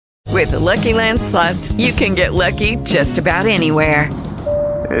With the Lucky Land Slots, you can get lucky just about anywhere.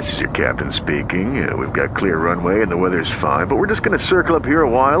 This is your captain speaking. We've got clear runway and the weather's fine, but we're just going to circle up here a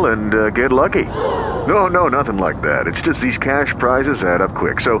while and get lucky. No, nothing like that. It's just these cash prizes add up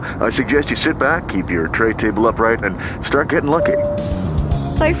quick. So I suggest you sit back, keep your tray table upright, and start getting lucky.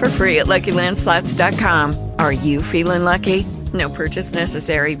 Play for free at LuckyLandSlots.com. Are you feeling lucky? No purchase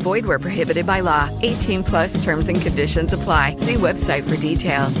necessary. Void where prohibited by law. 18 plus terms and conditions apply. See website for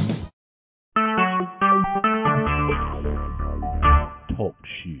details. Talk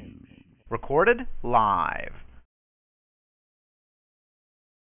shoes. Recorded live.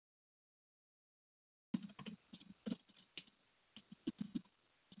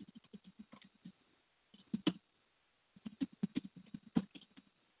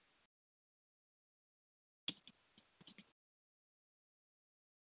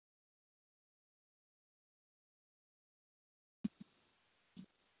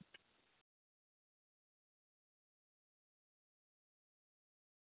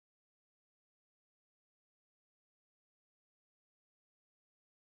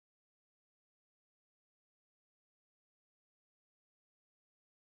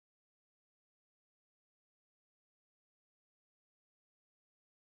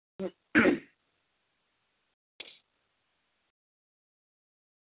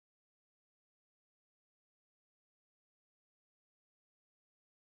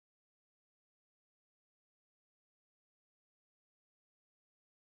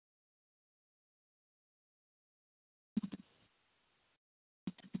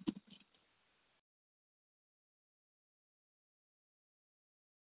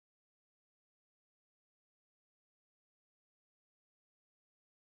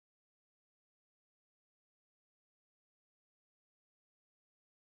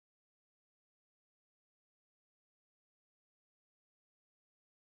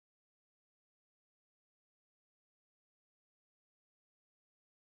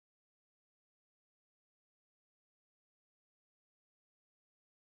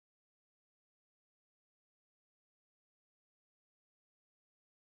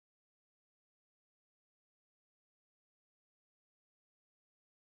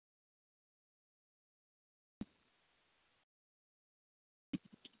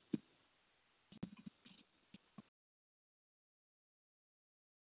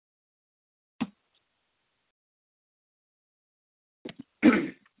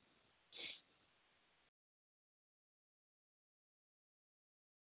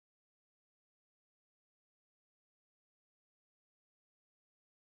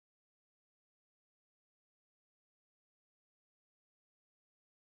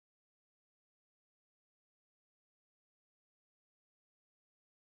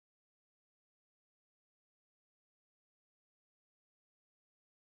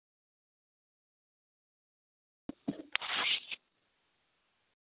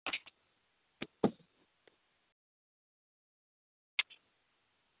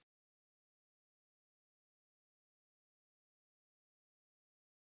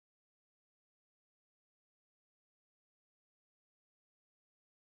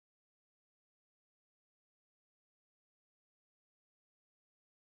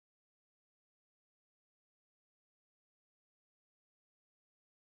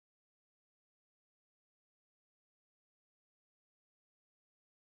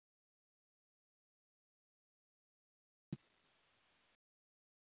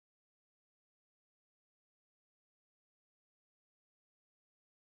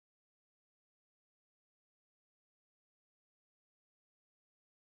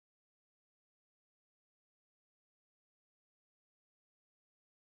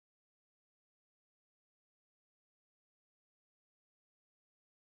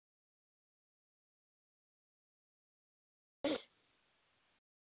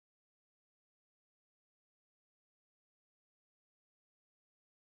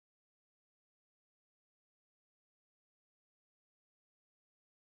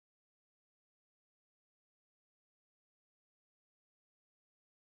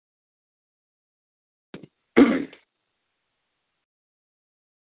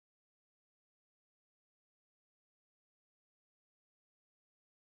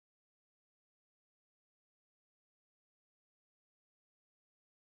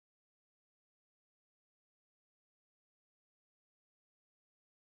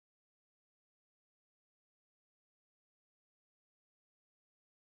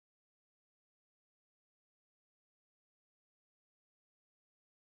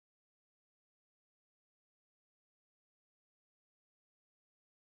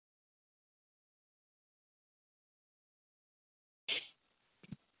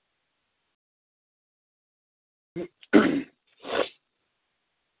 Mic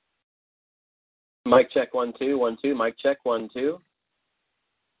check 1 2 1 2. Mic check 1 2.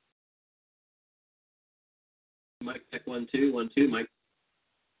 Mic check 1 2 1 2. Mic.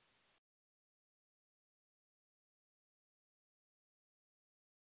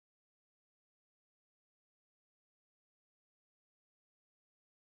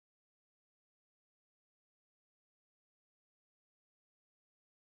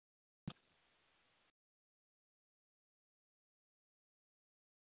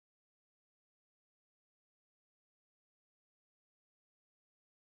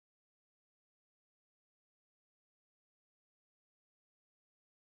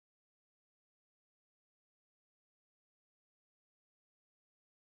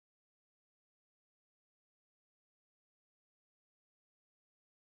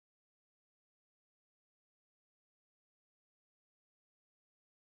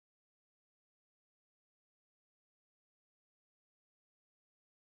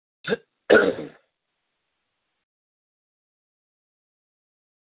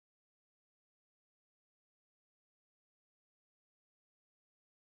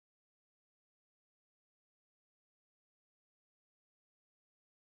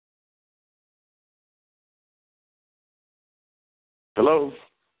 Hello.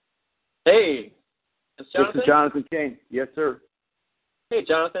 Hey, it's Jonathan. This is Jonathan Cain. Yes, sir. Hey,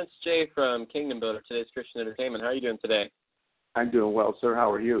 Jonathan. It's Jay from Kingdom Builder, today's Christian Entertainment. How are you doing today? I'm doing well, sir. How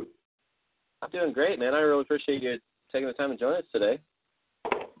are you? I'm doing great, man. I really appreciate you taking the time to join us today.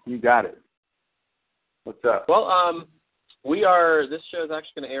 You got it. What's up? Well, this show is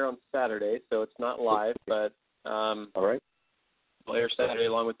actually going to air on Saturday, so it's not live, but all right. We'll air Saturday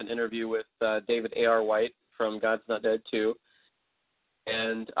along with an interview with David A.R. White from God's Not Dead 2.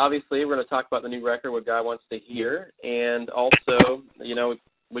 And obviously, we're going to talk about the new record, what God wants to hear. And also,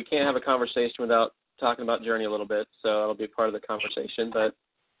 we can't have a conversation without talking about Journey a little bit, so that'll be part of the conversation. But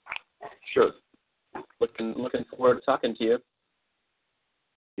sure. Looking forward to talking to you.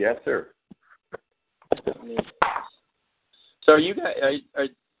 Yes, sir. So you guys,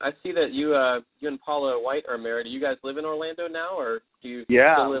 I see that you and Paula White are married. Do you guys live in Orlando now, or do you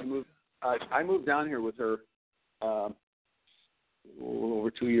still live? I moved down here with her a little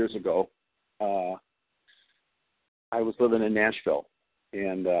over 2 years ago. I was living in Nashville,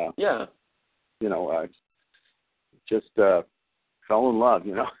 and I just fell in love.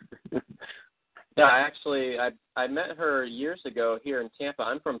 Yeah, actually, I met her years ago here in Tampa.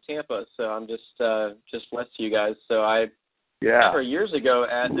 I'm from Tampa, so I'm just west of you guys. So I met her years ago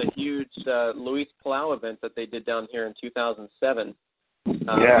at the huge Luis Palau event that they did down here in 2007.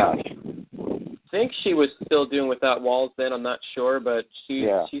 I think she was still doing Without Walls then. I'm not sure, but she's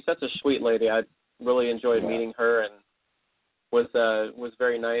such a sweet lady. I really enjoyed meeting her, and was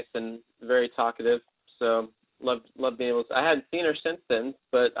very nice and very talkative. So loved being able to. I hadn't seen her since then,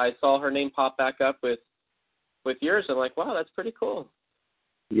 but I saw her name pop back up with yours. I'm like, wow, that's pretty cool.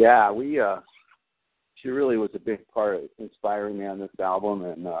 Yeah, she really was a big part of inspiring me on this album,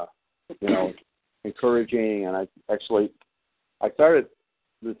 and encouraging. And I started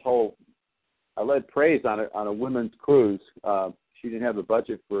this whole. I led praise on a women's cruise. She didn't have the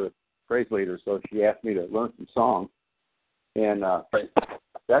budget for a praise leader, so she asked me to learn some songs, and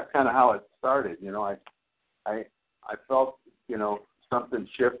that's kind of how it started. I felt something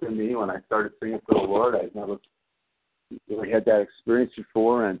shift in me when I started singing for the Lord. I'd never really had that experience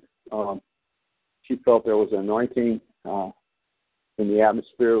before, and she felt there was an anointing in the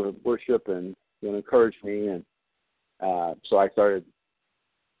atmosphere of worship, and encouraged me, and so I started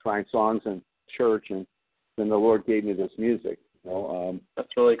trying songs and church, and then the Lord gave me this music.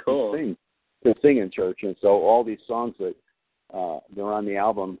 That's really cool. To sing in church, and so all these songs that they're on the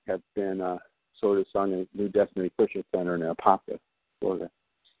album have been sort of sung in New Destiny Christian Center in Apopka, Florida.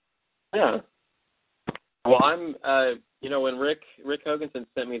 Yeah. Well, I'm when Rick Hoganson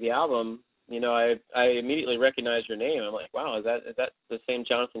sent me the album, I immediately recognized your name. I'm like, wow, is that the same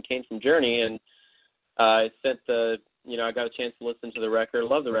Jonathan Cain from Journey? And I sent I got a chance to listen to the record.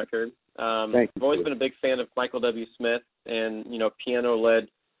 Love the record. I've always been a big fan of Michael W. Smith and piano-led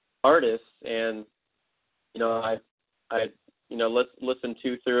artists, and I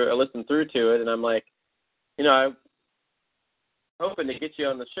listened through to it, and I'm like, I'm hoping to get you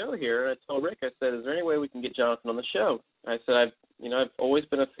on the show here. And I told Rick, I said, is there any way we can get Jonathan on the show? I said, I've always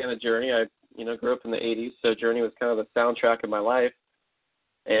been a fan of Journey. I grew up in the '80s, so Journey was kind of the soundtrack of my life,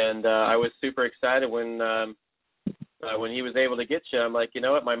 and I was super excited when he was able to get you. I'm like, you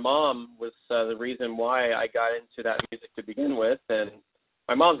know what? My mom was the reason why I got into that music to begin with, and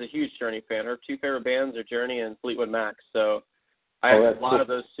my mom's a huge Journey fan. Her two favorite bands are Journey and Fleetwood Mac. So I had a lot of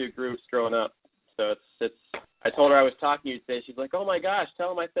those two groups growing up. So I talking to you today. She's like, "Oh my gosh,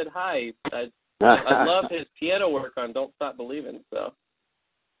 tell him I said hi. I love his piano work on Don't Stop Believing." So.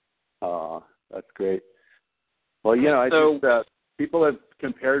 Oh, that's great. Well, I just people have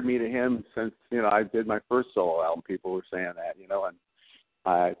compared me to him since I did my first solo album. People were saying that, and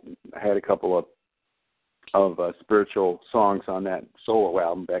I had a couple of spiritual songs on that solo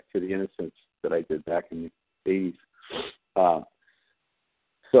album, Back to the Innocence, that I did back in the 80s.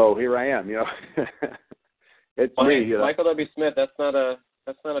 So here I am, It's me. Michael W. Smith. That's not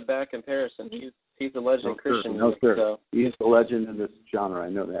a bad comparison. He's a legend Christian. No, sir. So. He's the legend in this genre. I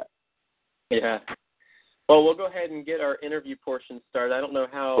know that. Yeah. Well, we'll go ahead and get our interview portion started. I don't know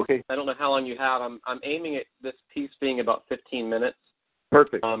how long you have. I'm aiming at this piece being about 15 minutes.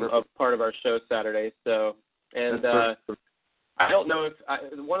 Perfect. Of part of our show Saturday. So, and I don't know if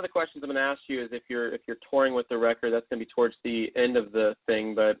one of the questions I'm going to ask you is if you're touring with the record. That's going to be towards the end of the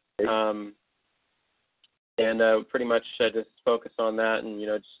thing, but pretty much just focus on that and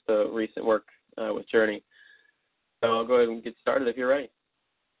just the recent work with Journey. So I'll go ahead and get started if you're ready.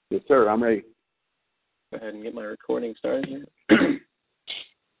 Yes, sir. I'm ready. Go ahead and get my recording started here.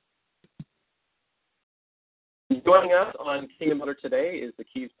 Joining us on Kingdom Builder today is the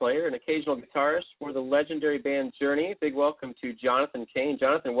keys player and occasional guitarist for the legendary band Journey. Big welcome to Jonathan Cain.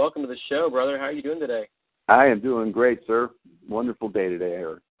 Jonathan, welcome to the show, brother. How are you doing today? I am doing great, sir. Wonderful day today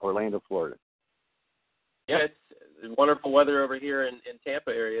here, Orlando, Florida. Yeah, it's wonderful weather over here in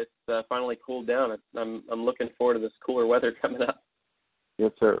Tampa area. It's finally cooled down. I'm looking forward to this cooler weather coming up.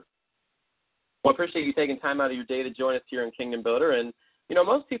 Yes, sir. Well, I appreciate you taking time out of your day to join us here in Kingdom Builder. And,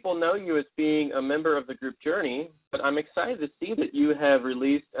 most people know you as being a member of the group Journey, but I'm excited to see that you have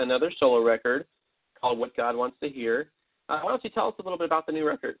released another solo record called What God Wants to Hear. Why don't you tell us a little bit about the new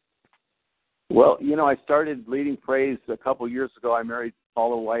record? Well, I started leading praise a couple years ago. I married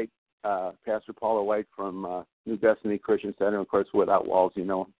Paula White, Pastor Paula White from New Destiny Christian Center, of course, Without Walls,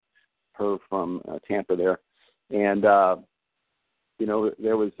 her from Tampa there. And,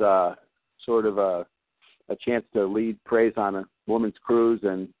 there was sort of a chance to lead praise on a woman's cruise,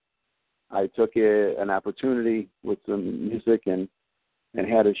 and I took an opportunity with some music and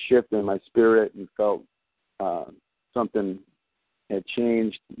had a shift in my spirit and felt something had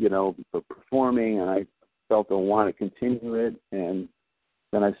changed, for performing, and I felt I want to continue it. And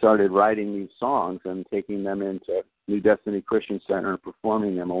then I started writing these songs and taking them into New Destiny Christian Center and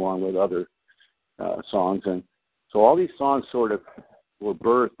performing them along with other songs. And so all these songs sort of were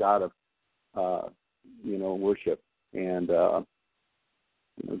birthed out of worship and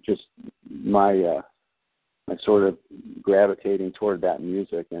just my sort of gravitating toward that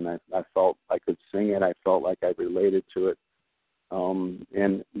music, and I felt I could sing it. I felt like I related to it,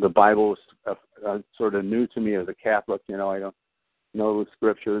 and the Bible was sort of new to me as a Catholic. I don't know the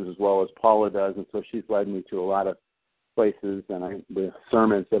scriptures as well as Paula does, and so she's led me to a lot of places, and the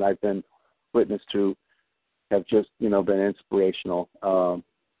sermons that I've been witness to have just been inspirational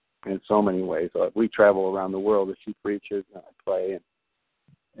in so many ways. We travel around the world as she preaches, and I play,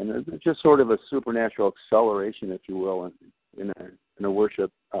 and it's just sort of a supernatural acceleration, if you will, in a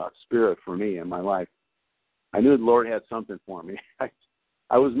worship spirit for me in my life. I knew the Lord had something for me.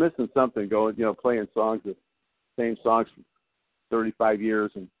 I was missing something going, playing songs, the same songs for 35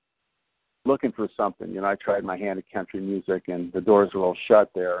 years and looking for something. I tried my hand at country music, and the doors were all shut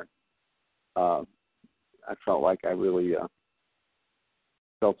there. I felt like I really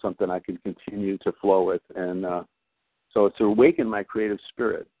felt something I could continue to flow with, and so it's awakened my creative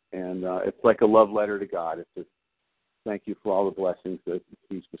spirit, and it's like a love letter to God. It's just thank you for all the blessings that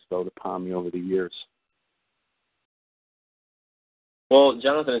He's bestowed upon me over the years. Well,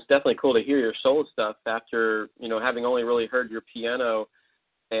 Jonathan, it's definitely cool to hear your solo stuff after having only really heard your piano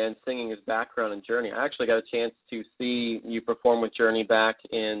and singing as background in Journey. I actually got a chance to see you perform with Journey back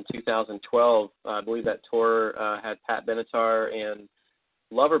in 2012. I believe that tour had Pat Benatar and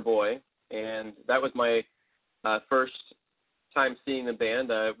Loverboy, and that was my first time seeing the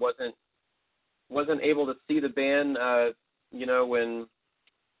band. I wasn't able to see the band, when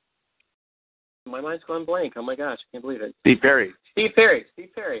my mind's gone blank. Oh my gosh, I can't believe it. Steve Perry.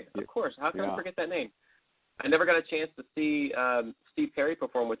 Of course. How can I forget that name? I never got a chance to see Steve Perry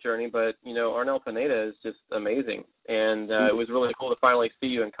perform with Journey, but Arnel Pineda is just amazing, and it was really cool to finally see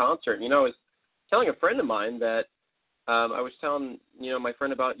you in concert. I was telling a friend of mine that I was telling my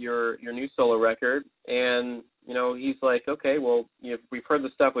friend about your new solo record, and he's like, okay, well, we've heard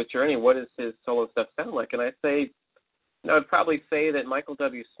the stuff with Journey. What does his solo stuff sound like? And I say, I'd probably say that Michael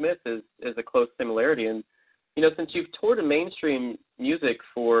W. Smith is a close similarity. And since you've toured in mainstream music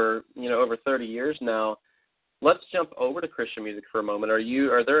for over 30 years now, let's jump over to Christian music for a moment.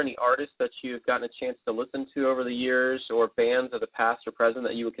 Are there any artists that you've gotten a chance to listen to over the years, or bands of the past or present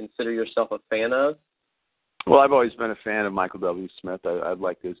that you would consider yourself a fan of? Well, I've always been a fan of Michael W. Smith. I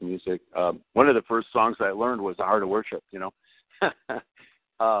liked his music. One of the first songs I learned was "The Heart of Worship."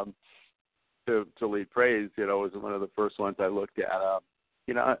 To lead praise, was one of the first ones I looked at.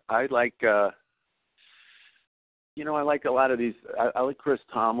 I like, I like a lot of these. I like Chris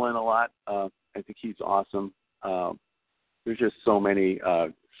Tomlin a lot. I think he's awesome. There's just so many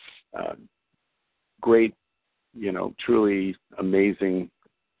great, truly amazing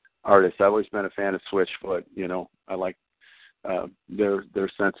artists. I've always been a fan of Switchfoot. I like their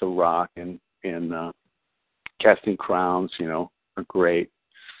sense of rock and Casting Crowns. Are great.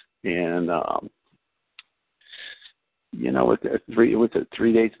 And with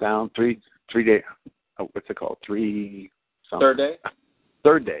 3 days down, three day. What's it called? Third Day.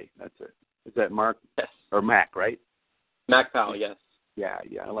 Third Day. That's it. Is that Mark? Yes. Or Mac, right? Mac Powell, yes. Yeah.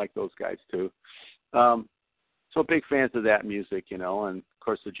 I like those guys too. So big fans of that music, and of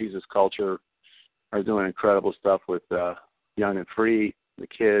course the Jesus Culture are doing incredible stuff with Young and Free, the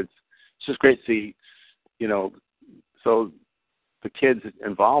kids. It's just great to see, so the kids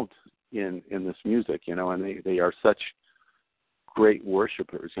involved in this music, and they are such great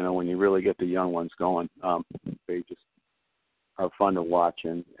worshipers, when you really get the young ones going. They just are fun to watch,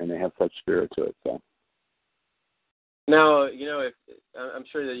 and they have such spirit to it. So. Now, if I'm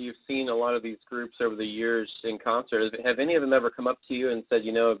sure that you've seen a lot of these groups over the years in concert. Have any of them ever come up to you and said,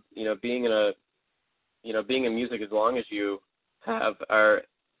 being in music as long as you have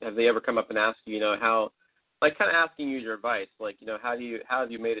they ever come up and asked you, how, like, kind of asking you your advice, like, how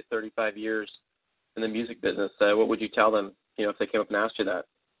have you made it 35 years in the music business? What would you tell them, if they came up and asked you that?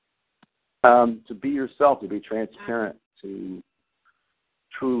 To be yourself, to be transparent, to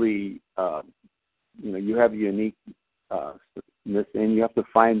truly, you have a unique and you have to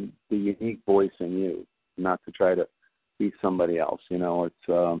find the unique voice in you, not to try to be somebody else.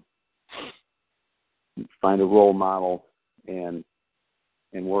 It's find a role model and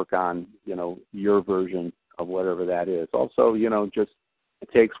work on your version of whatever that is. Also, just it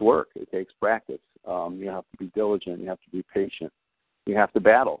takes work, it takes practice. You have to be diligent, you have to be patient, you have to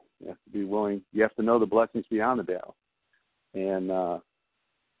battle, you have to be willing, you have to know the blessings beyond the battle, and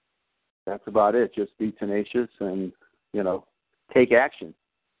that's about it. Just be tenacious and take action.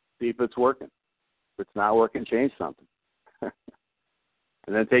 See if it's working. If it's not working, change something. And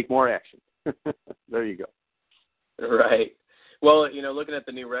then take more action. There you go. Right. Well, looking at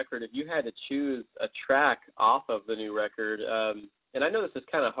the new record, if you had to choose a track off of the new record, and I know this is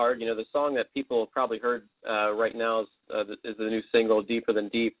kind of hard, the song that people have probably heard right now is the new single, Deeper Than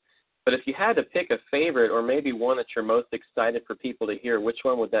Deep. But if you had to pick a favorite or maybe one that you're most excited for people to hear, which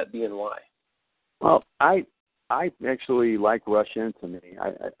one would that be and why? Well, I actually like Rush Into Me.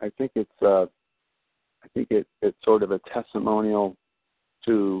 I think it's sort of a testimonial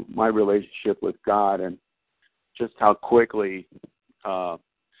to my relationship with God and just how quickly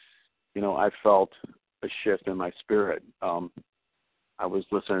I felt a shift in my spirit. I was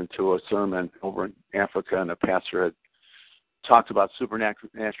listening to a sermon over in Africa, and a pastor had talked about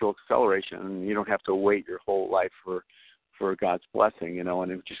supernatural acceleration, and you don't have to wait your whole life for God's blessing,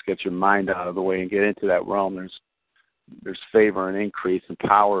 and it just gets your mind out of the way and get into that realm. There's favor and increase and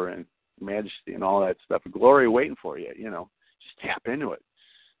power and majesty and all that stuff, and glory waiting for you. Just tap into it.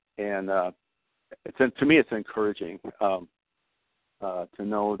 And to me, it's encouraging to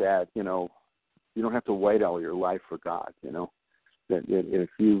know that you don't have to wait all your life for God. That if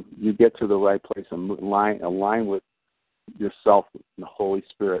you get to the right place and align with yourself and the Holy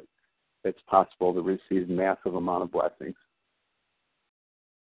Spirit, it's possible to receive massive amount of blessings.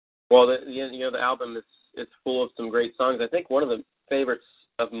 Well, the album is full of some great songs. I think one of the favorites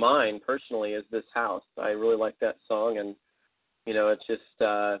of mine personally is This House. I really like that song, and it's just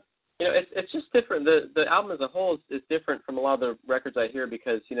it's just different. The album as a whole is different from a lot of the records I hear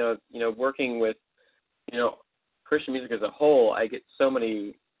because working with Christian music as a whole, I get so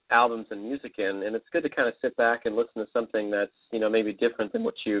many albums and music in, and it's good to kind of sit back and listen to something that's maybe different than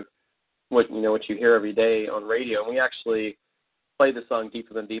what you hear every day on radio. And we actually played the song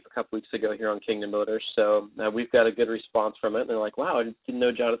Deeper Than Deep a couple weeks ago here on Kingdom Motors, so we've got a good response from it. And they're like, wow, I didn't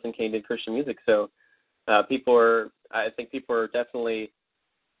know Jonathan Cain did Christian music. So I think people are definitely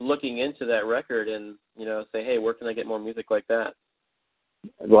looking into that record and say, hey, where can I get more music like that?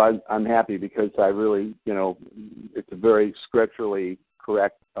 Well, I'm happy because I really, it's a very scripturally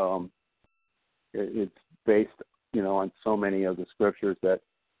correct. It's based, on so many of the scriptures that,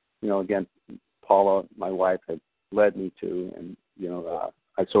 again, Paula, my wife, had led me to, and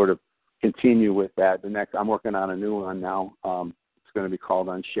I sort of continue with that. I'm working on a new one now. It's going to be called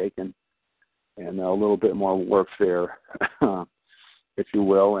Unshaken, and a little bit more warfare, if you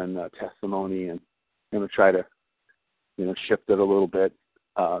will, and testimony, and going to try to, shift it a little bit,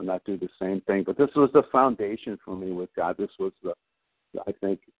 not do the same thing. But this was the foundation for me with God. This was I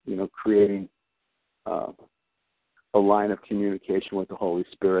think, creating a line of communication with the Holy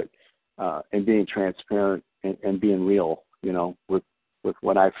Spirit, and being transparent and being real, with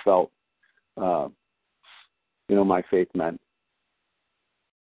what I felt, my faith meant.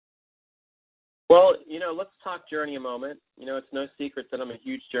 Well, let's talk Journey a moment. It's no secret that I'm a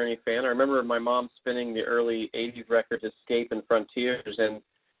huge Journey fan. I remember my mom spinning the early 80s records Escape and Frontiers, and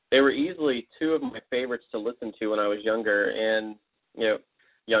they were easily two of my favorites to listen to when I was younger. And,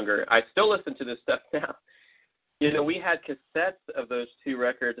 I still listen to this stuff now. We had cassettes of those two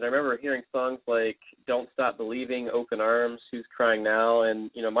records, and I remember hearing songs like Don't Stop Believing, Open Arms, Who's Crying Now, and,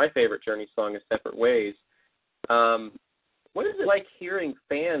 my favorite Journey song is Separate Ways. What is it like hearing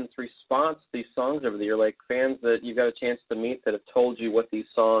fans' response to these songs over the year, like fans that you've got a chance to meet that have told you what these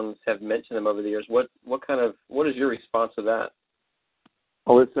songs have meant to them over the years? What is your response to that?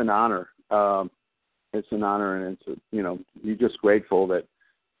 Oh, it's an honor. It's an honor, and it's you're just grateful that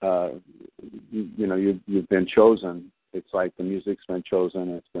you've been chosen. It's like the music's been chosen.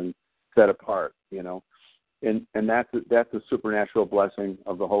 It's been set apart. And that's a supernatural blessing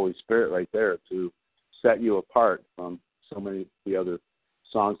of the Holy Spirit right there to set you apart from so many of the other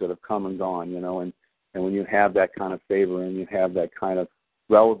songs that have come and gone. And when you have that kind of favor and you have that kind of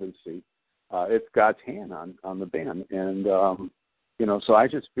relevancy, it's God's hand on the band. And so I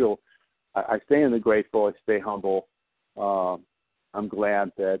just feel I stay in the grateful. I stay humble. I'm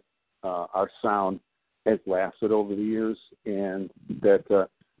glad that our sound has lasted over the years, and that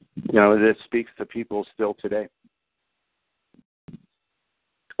it speaks to people still today.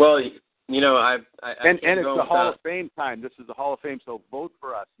 Well, and it's the Hall of Fame time. This is the Hall of Fame, so vote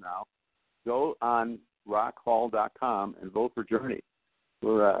for us now. Go on rockhall.com and vote for Journey.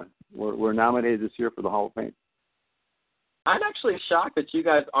 We're nominated this year for the Hall of Fame. I'm actually shocked that you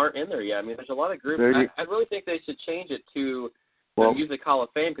guys aren't in there yet. I mean, there's a lot of groups. I really think they should change it to the Music Hall of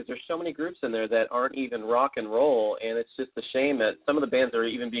Fame, because there's so many groups in there that aren't even rock and roll, and it's just a shame that some of the bands that are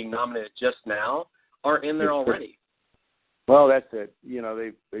even being nominated just now aren't in there already. Well, that's it.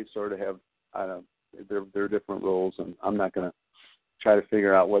 They sort of have, I don't know, their different roles, and I'm not going to try to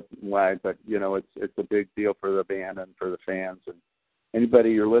figure out why, but it's a big deal for the band and for the fans. And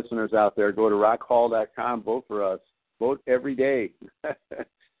anybody, your listeners out there, go to rockhall.com, vote for us. Vote every day.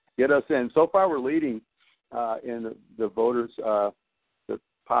 Get us in. So far, we're leading in the voters, the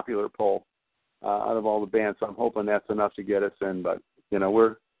popular poll out of all the bands. So I'm hoping that's enough to get us in. But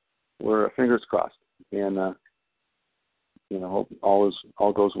we're fingers crossed, and hope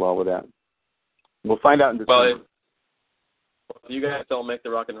all goes well with that. We'll find out in December. Well, if you guys don't make the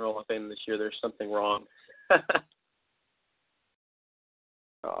Rock and Roll Hall of Fame this year, there's something wrong.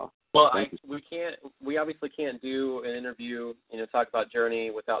 We obviously can't do an interview, talk about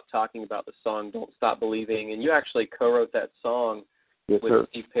Journey without talking about the song "Don't Stop Believing." And you actually co-wrote that song with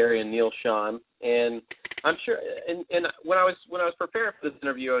Steve Perry and Neil Schon. And I'm sure, and when I was preparing for this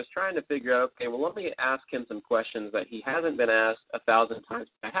interview, I was trying to figure out, okay, well, let me ask him some questions that he hasn't been asked 1,000 times.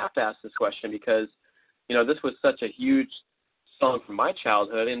 I have to ask this question because, this was such a huge song from my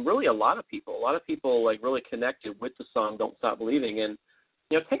childhood, and really a lot of people like really connected with the song "Don't Stop Believing." And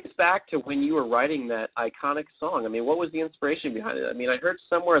take us back to when you were writing that iconic song. I mean, what was the inspiration behind it? I mean, I heard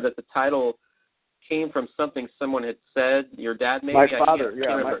somewhere that the title came from something someone had said. Your dad, maybe? My father,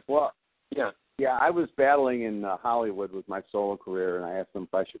 yeah. Yeah, I was battling in Hollywood with my solo career, and I asked him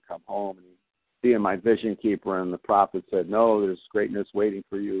if I should come home. And being my vision keeper, and the prophet said, no, there's greatness waiting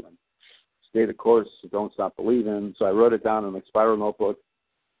for you. And stay the course, don't stop believing. So I wrote it down in a spiral notebook,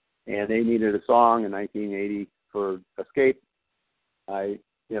 and they needed a song in 1980 for Escape. I,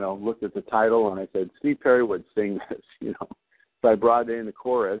 looked at the title and I said, Steve Perry would sing this, So I brought in the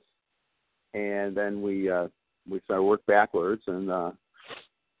chorus, and then we started work backwards. And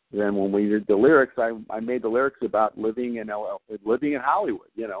then when we did the lyrics, I made the lyrics about living in Hollywood,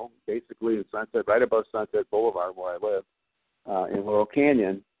 basically in Sunset, right above Sunset Boulevard where I live, in Laurel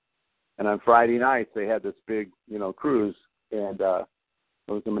Canyon. And on Friday nights they had this big, cruise, and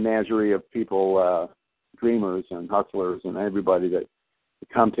it was a menagerie of people, dreamers and hustlers and everybody that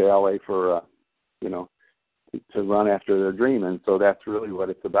come to LA for to run after their dream. And so that's really what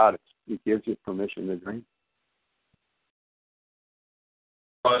it's about. It gives you permission to dream.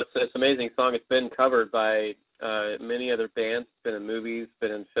 Well, it's an amazing song. It's been covered by many other bands. It's been in movies,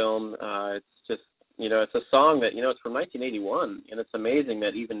 been in film. It's just it's a song that, it's from 1981, and it's amazing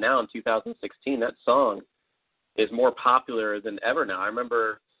that even now in 2016, that song is more popular than ever now. I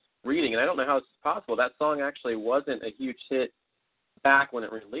remember reading, and I don't know how it's possible, that song actually wasn't a huge hit back when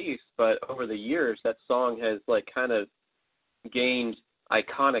it released, but over the years, that song has, kind of gained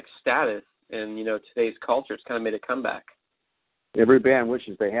iconic status in, today's culture. It's kind of made a comeback. Every band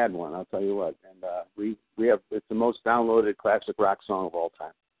wishes they had one, I'll tell you what. And we have, it's the most downloaded classic rock song of all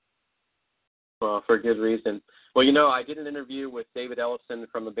time. Well, for good reason. Well, I did an interview with David Ellison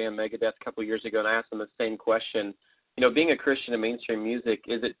from the band Megadeth a couple of years ago, and I asked him the same question. Being a Christian in mainstream music,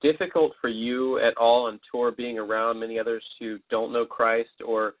 is it difficult for you at all on tour, being around many others who don't know Christ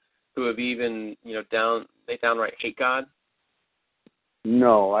or who have even, they downright hate God?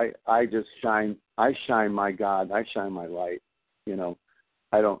 No, I just shine. I shine my God. I shine my light.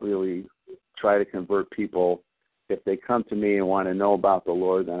 I don't really try to convert people. If they come to me and want to know about the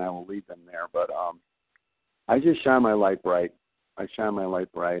Lord, then I will lead them there. But I just shine my light bright. I shine my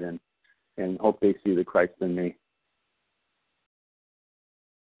light bright and hope they see the Christ in me.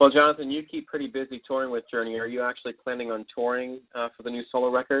 Well, Jonathan, you keep pretty busy touring with Journey. Are you actually planning on touring for the new solo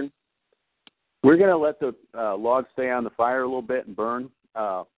record? We're going to let the logs stay on the fire a little bit and burn.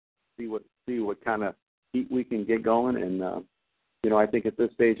 See what kind of heat we can get going. And I think at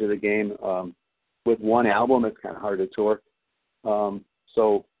this stage of the game, with one album, it's kind of hard to tour.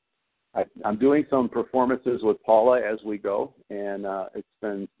 So I'm doing some performances with Paula as we go, and it's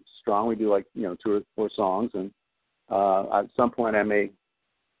been strong. We do 2 or 4 songs, and at some point I may,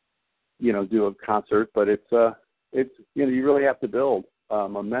 do a concert. But it's you really have to build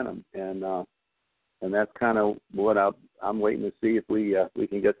momentum, and that's kind of what I'm waiting to see if we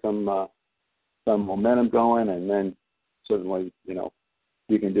can get some momentum going, and then certainly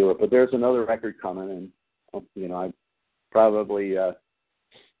we can do it. But there's another record coming, and I probably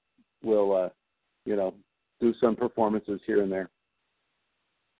will do some performances here and there.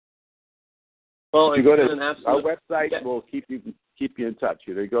 Well, if you go to our website, we'll keep you in touch.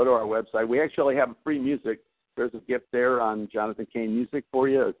 You go to our website. We actually have free music. There's a gift there on Jonathan Cain Music for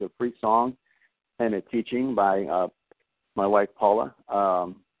you. It's a free song and a teaching by my wife Paula.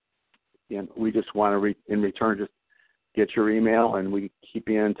 And we just want to, in return, just get your email, and we keep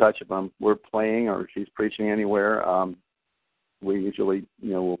you in touch. If we're playing or she's preaching anywhere, we usually,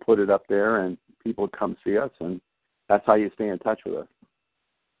 we'll put it up there, and people come see us, and that's how you stay in touch with us.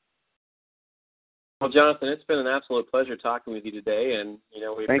 Well, Jonathan, it's been an absolute pleasure talking with you today, and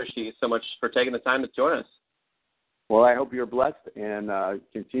we appreciate you so much for taking the time to join us. Well, I hope you're blessed and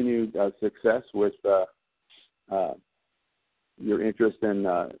continued success with your interest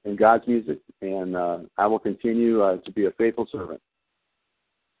in God's music, and I will continue to be a faithful servant.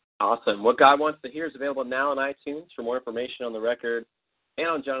 Awesome. What God Wants to Hear is available now on iTunes. For more information on the record and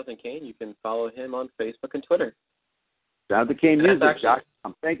on Jonathan Cain, you can follow him on Facebook and Twitter. Jonathan Cain Music.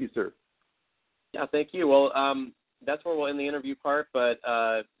 Thank you, sir. Yeah, thank you. Well, that's where we'll end the interview part. But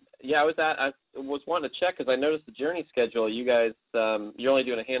I was wanting to check because I noticed the Journey schedule. You guys, you're only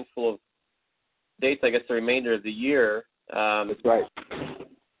doing a handful of dates, I guess, the remainder of the year. That's right.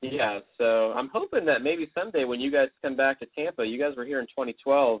 Yeah, so I'm hoping that maybe someday when you guys come back to Tampa, you guys were here in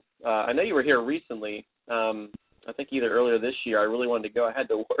 2012. I know you were here recently. I think either earlier this year. I really wanted to go. I had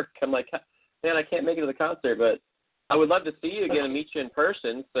to work. I'm like, man, I can't make it to the concert, but I would love to see you again and meet you in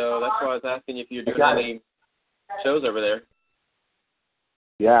person. So that's why I was asking if you're doing any shows over there.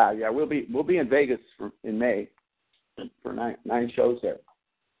 Yeah, we'll be in Vegas in May for nine shows there.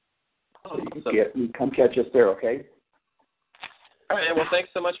 Oh, so you can come catch us there, okay? All right, well, thanks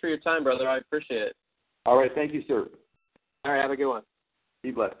so much for your time, brother. I appreciate it. All right, thank you, sir. All right, have a good one.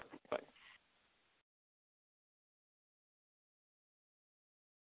 Be blessed.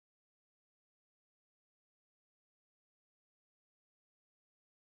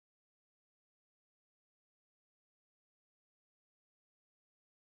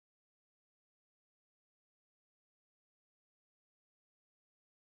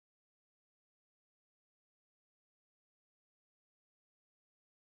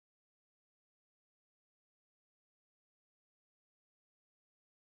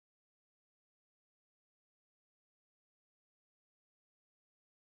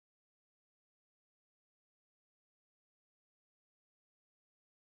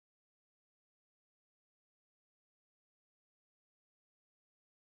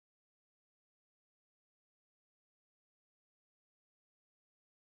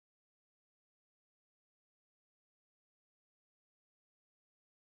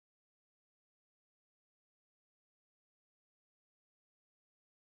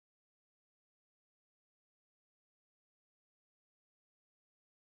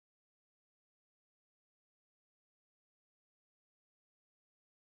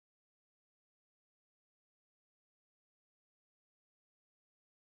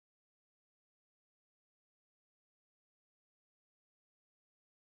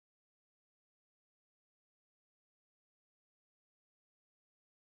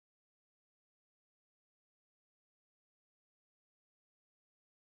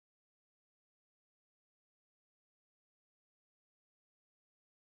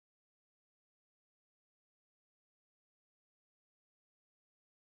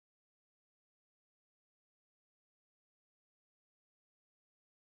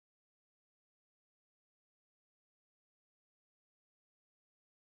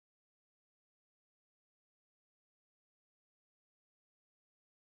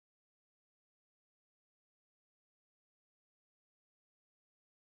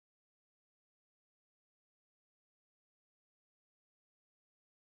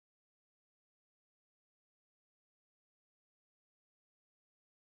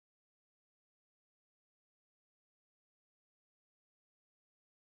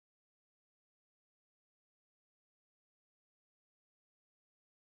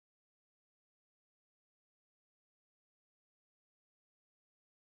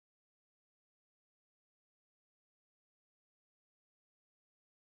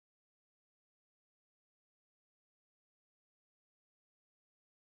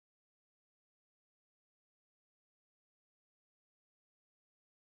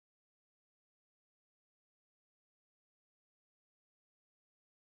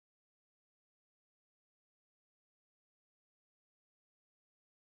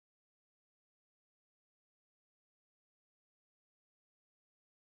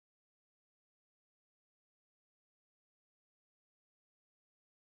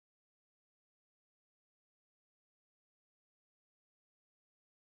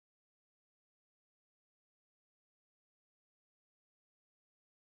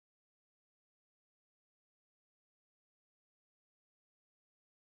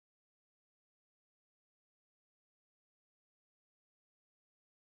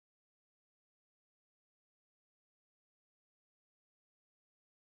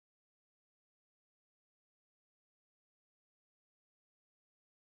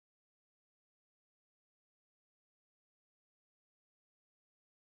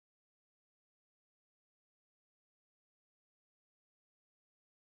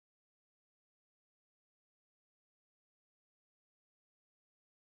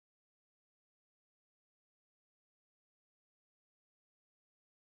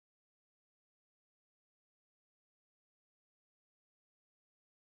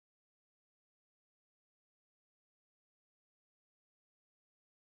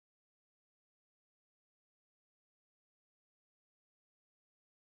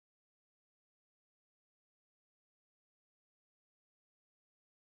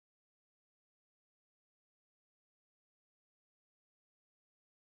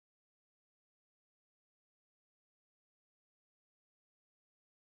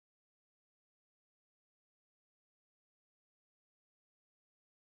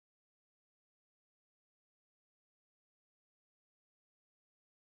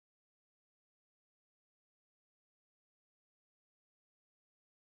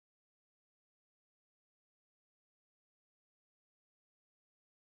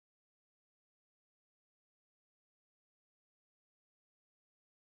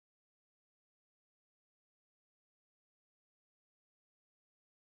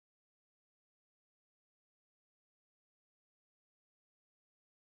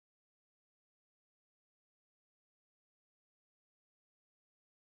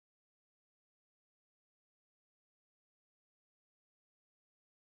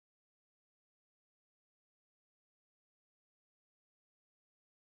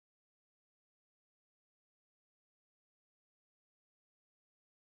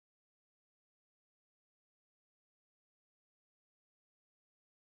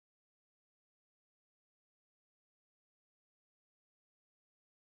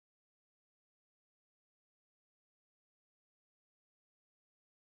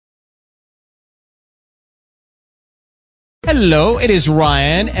 Hello, it is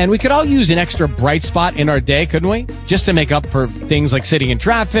Ryan, and we could all use an extra bright spot in our day, couldn't we? Just to make up for things like sitting in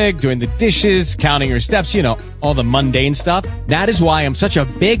traffic, doing the dishes, counting your steps, you know, all the mundane stuff. That is why I'm such a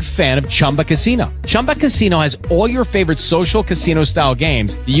big fan of Chumba Casino. Chumba Casino has all your favorite social casino-style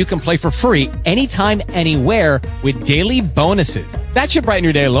games that you can play for free anytime, anywhere with daily bonuses. That should brighten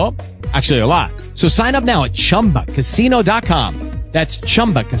your day a little. Actually, a lot. So sign up now at ChumbaCasino.com. That's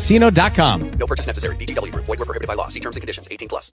ChumbaCasino.com. No purchase necessary. VGW Group. Void where prohibited by law. See terms and conditions. 18+.